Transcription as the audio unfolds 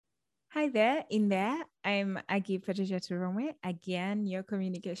Hi there, in there. I'm Aggie Patricia Turome, again, your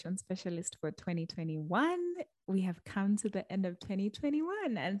communication specialist for 2021. We have come to the end of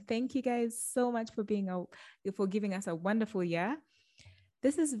 2021, and thank you guys so much for giving us a wonderful year.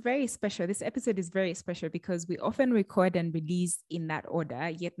 This is very special. This episode is very special because we often record and release in that order,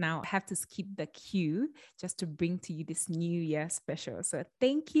 yet now I have to skip the queue just to bring to you this new year special. So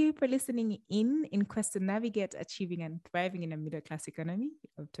thank you for listening in quest to navigate achieving and thriving in a middle class economy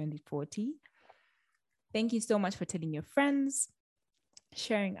of 2040. Thank you so much for telling your friends,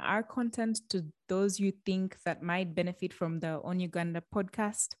 sharing our content to those you think that might benefit from the On Uganda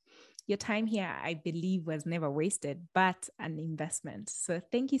podcast. Your time here, I believe, was never wasted, but an investment. So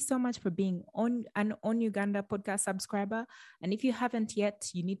thank you so much for being an On Uganda podcast subscriber. And if you haven't yet,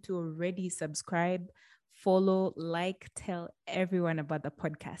 you need to already subscribe, follow, like, tell everyone about the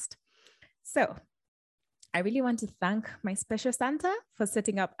podcast. So I really want to thank my special Santa for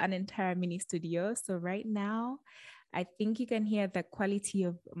setting up an entire mini studio. So right now, I think you can hear the quality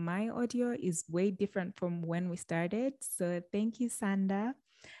of my audio is way different from when we started. So thank you, Santa.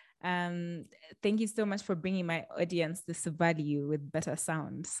 Thank you so much for bringing my audience this value with better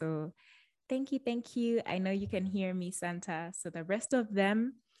sound. So thank you. I know you can hear me, Santa. So the rest of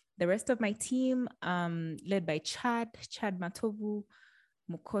my team, led by Chad Matovu,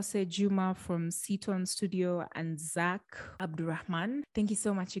 Mukose Juma from Seaton Studio, and Zach Abdurrahman. Thank you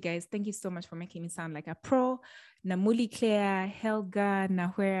so much, you guys. Thank you so much for making me sound like a pro. Namuli Claire, Helga,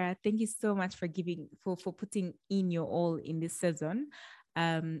 Nahwera, thank you so much for putting in your all in this season.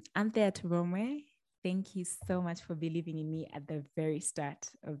 Anthea Turome, thank you so much for believing in me at the very start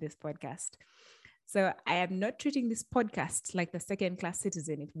of this podcast. So I am not treating this podcast like the second-class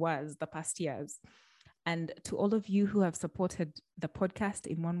citizen it was the past years. And to all of you who have supported the podcast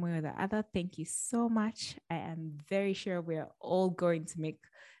in one way or the other, thank you so much. I am very sure we're all going to make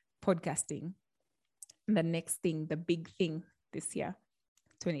podcasting the next thing, the big thing this year,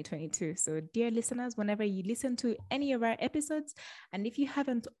 2022. So dear listeners, whenever you listen to any of our episodes, and if you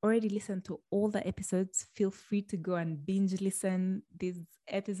haven't already listened to all the episodes, feel free to go and binge listen. These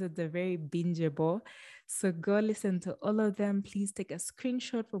episodes are very bingeable. So go listen to all of them. Please take a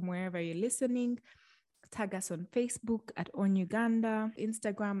screenshot from wherever you're listening. Tag us on Facebook at On Uganda,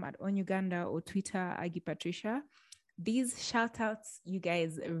 Instagram at On Uganda, or Twitter, Aggie Patricia. These shout outs, you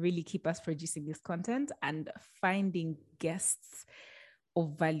guys really keep us producing this content and finding guests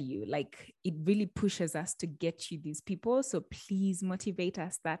of value. Like, it really pushes us to get you these people. So please motivate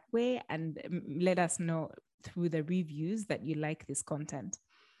us that way and let us know through the reviews that you like this content.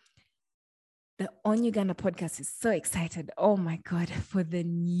 The On Uganda podcast is so excited. Oh my God, for the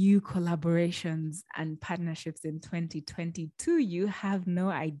new collaborations and partnerships in 2022. You have no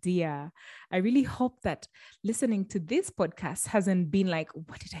idea. I really hope that listening to this podcast hasn't been like,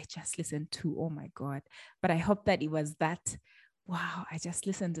 what did I just listen to? Oh my God. But I hope that it was that, wow, I just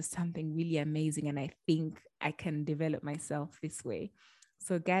listened to something really amazing and I think I can develop myself this way.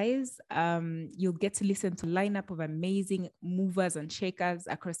 So guys, you'll get to listen to a lineup of amazing movers and shakers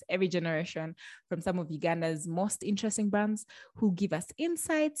across every generation from some of Uganda's most interesting brands who give us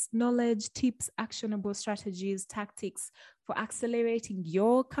insights, knowledge, tips, actionable strategies, tactics for accelerating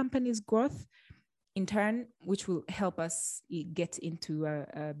your company's growth, in turn, which will help us get into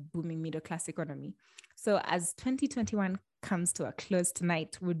a booming middle class economy. So as 2021 comes to a close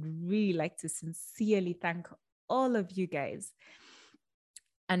tonight, would really like to sincerely thank all of you guys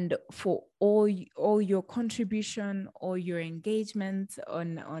and for all your contribution, all your engagement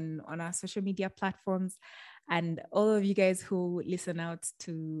on our social media platforms, and all of you guys who listen out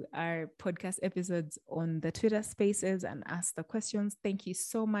to our podcast episodes on the Twitter Spaces and ask the questions. Thank you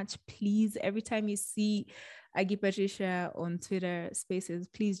so much. Please, every time you see Aggie Patricia on Twitter Spaces,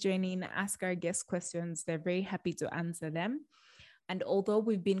 please join in, ask our guest questions. They're very happy to answer them. And although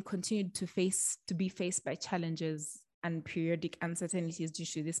we've been continued to be faced by challenges and periodic uncertainties due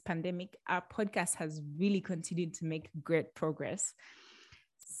to this pandemic, our podcast has really continued to make great progress.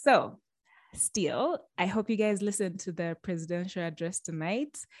 So still, I hope you guys listen to the presidential address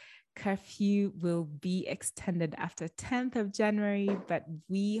tonight. Curfew will be extended after 10th of January, but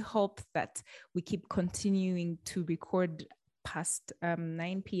we hope that we keep continuing to record past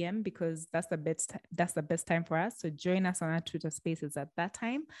 9 p.m. because that's the best time for us. So join us on our Twitter Spaces at that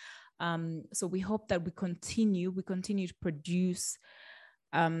time. So we hope that we continue to produce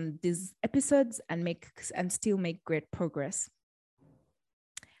these episodes and still make great progress.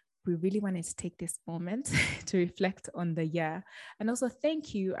 We really wanted to take this moment to reflect on the year and also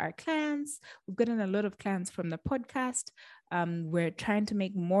thank you, our clients. We've gotten a lot of clients from the podcast. We're trying to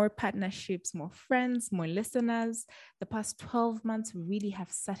make more partnerships, more friends, more listeners. The past 12 months really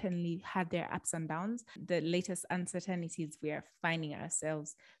have certainly had their ups and downs. The latest uncertainties, we are finding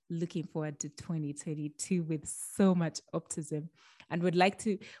ourselves looking forward to 2022 with so much optimism, and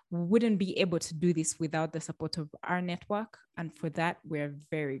wouldn't be able to do this without the support of our network. And for that, we're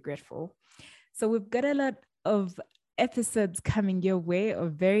very grateful. So we've got a lot of episodes coming your way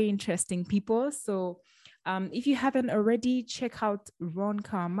of very interesting people. So if you haven't already, check out Ron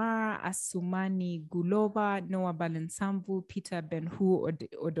Kamara, Asumani Gulova, Noah Balensambu, Peter Benhu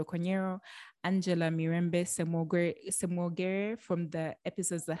Odokonyero, Angela Mirembe Semogere from the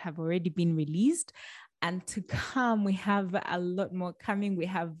episodes that have already been released. And to come, we have a lot more coming. We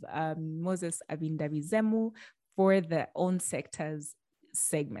have Moses Abindabizemu for the own sectors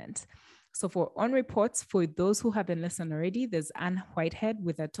segment. So for On Reports, for those who haven't listened already, there's Anne Whitehead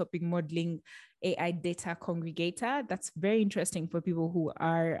with a topic modeling AI data congregator. That's very interesting for people who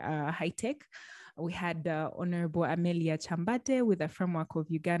are high tech. We had Honorable Amelia Chambate with a framework of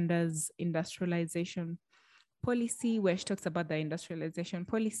Uganda's industrialization policy, where she talks about the industrialization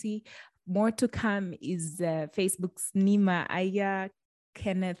policy. More to come is Facebook's Nima Aya,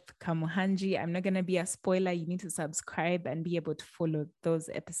 Kenneth Kamuhanji. I'm not going to be a spoiler. You need to subscribe and be able to follow those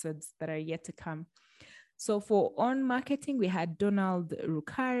episodes that are yet to come. So for On Marketing, we had Donald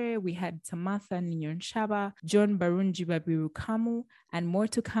Rukare, we had Samantha Nyonshaba, John Barunji Babirukamu, and more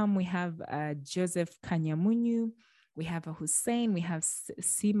to come, we have Joseph Kanyamunyu, we have Hussein, we have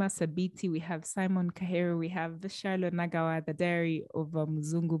Sima Sabiti, we have Simon Kahero, we have Charlotte Nagawa, the diary of a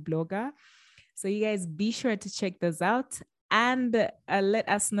Mzungu blogger. So you guys be sure to check those out and let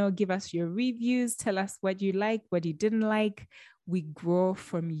us know, give us your reviews, tell us what you like, what you didn't like. We grow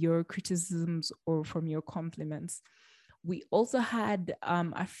from your criticisms or from your compliments. We also had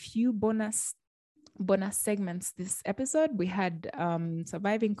a few bonus segments this episode. We had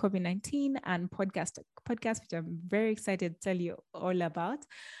surviving COVID-19 and podcast, which I'm very excited to tell you all about.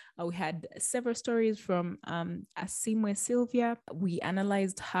 We had several stories from Asimwe Sylvia. We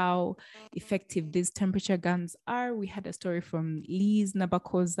analyzed how effective these temperature guns are. We had a story from Liz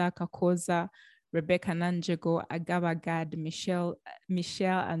Nabakoza Kakoza, Rebecca Nanjego, Agaba Gad, Michelle,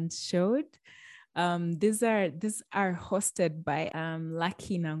 and Shode. These are hosted by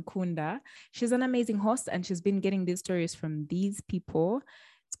Lucky Nankunda. She's an amazing host, and she's been getting these stories from these people.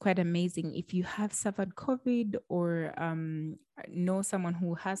 It's quite amazing. If you have suffered COVID or know someone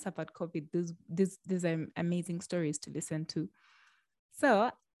who has suffered COVID, these are amazing stories to listen to. So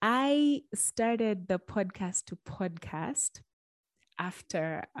I started the podcast to podcast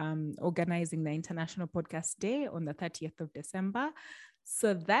after organizing the International Podcast Day on the 30th of December.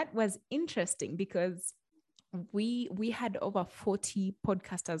 So that was interesting because we had over 40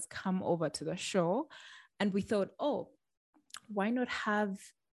 podcasters come over to the show, and we thought, oh, why not have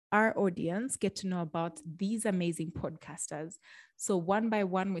our audience get to know about these amazing podcasters? So one by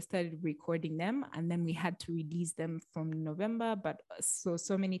one, we started recording them, and then we had to release them from November. But so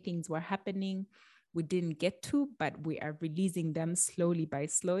many things were happening. We didn't get to, but we are releasing them slowly by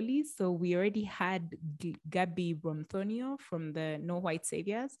slowly. So we already had Gabi Bromthonio from the No White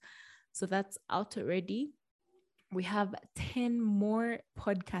Saviors. So that's out already. We have 10 more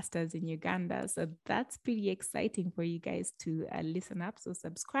podcasters in Uganda. So that's pretty exciting for you guys to listen up. So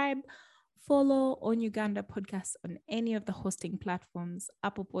subscribe, follow On Uganda Podcast on any of the hosting platforms,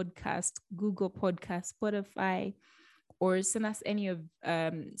 Apple Podcast, Google Podcast, Spotify, or send us any of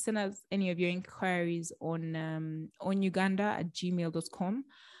your inquiries on uganda@gmail.com,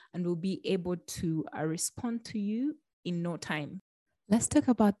 and we'll be able to respond to you in no time. Let's talk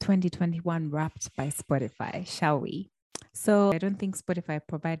about 2021 wrapped by Spotify, shall we? So I don't think Spotify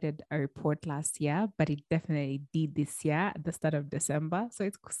provided a report last year, but it definitely did this year at the start of December. So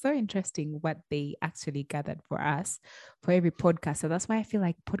it's so interesting what they actually gathered for us for every podcast. So that's why I feel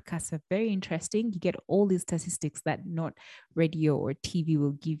like podcasts are very interesting. You get all these statistics that not radio or TV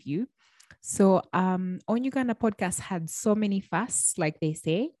will give you. So On Uganda Podcast had so many fasts, like they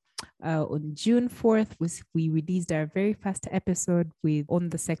say. On June 4th, we released our very first episode with On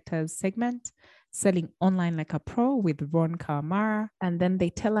the Sectors segment, Selling Online Like a Pro with Ron Kamara. And then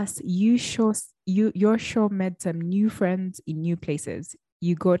they tell us your show made some new friends in new places.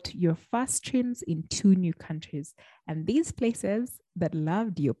 You got your first streams in 2 new countries. And these places that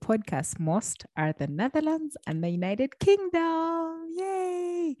loved your podcast most are the Netherlands and the United Kingdom.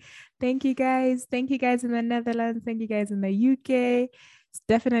 Yay! Thank you guys. Thank you guys in the Netherlands. Thank you guys in the UK. It's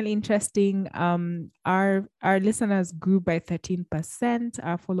definitely interesting. Our listeners grew by 13%.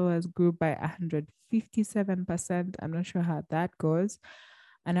 Our followers grew by 157%. I'm not sure how that goes.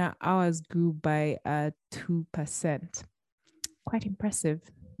 And our hours grew by 2%. quite impressive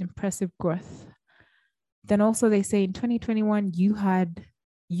growth. Then also they say in 2021,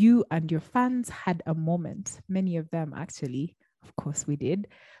 you and your fans had a moment. Many of them actually, of course we did.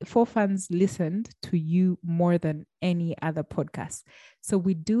 4 fans listened to you more than any other podcast. So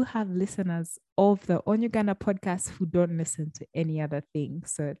we do have listeners of the On Uganda podcast who don't listen to any other thing.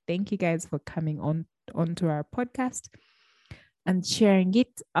 So thank you guys for coming onto our podcast and sharing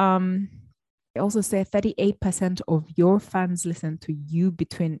it. I also say 38% of your fans listen to you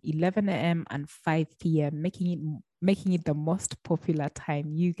between 11 a.m. and 5 p.m., making it the most popular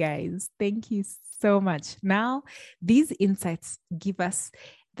time. You guys, thank you so much. Now, these insights give us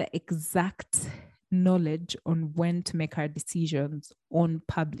the exact knowledge on when to make our decisions on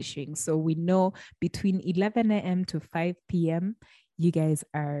publishing. So we know between 11 a.m. to 5 p.m., you guys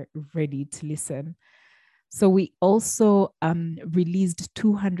are ready to listen. So we also released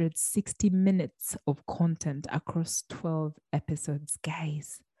 260 minutes of content across 12 episodes,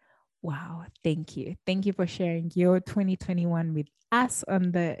 guys. Wow, thank you. Thank you for sharing your 2021 with us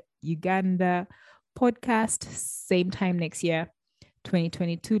on the Uganda podcast. Same time next year,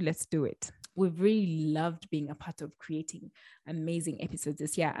 2022. Let's do it. We've really loved being a part of creating amazing episodes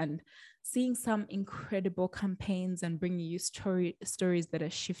this year and seeing some incredible campaigns and bringing you stories that are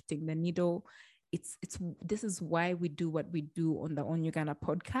shifting the needle. This is why we do what we do on the On Uganda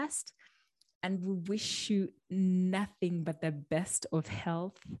podcast. And we wish you nothing but the best of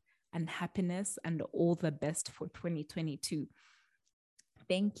health and happiness and all the best for 2022.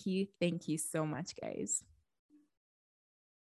 Thank you. Thank you so much, guys.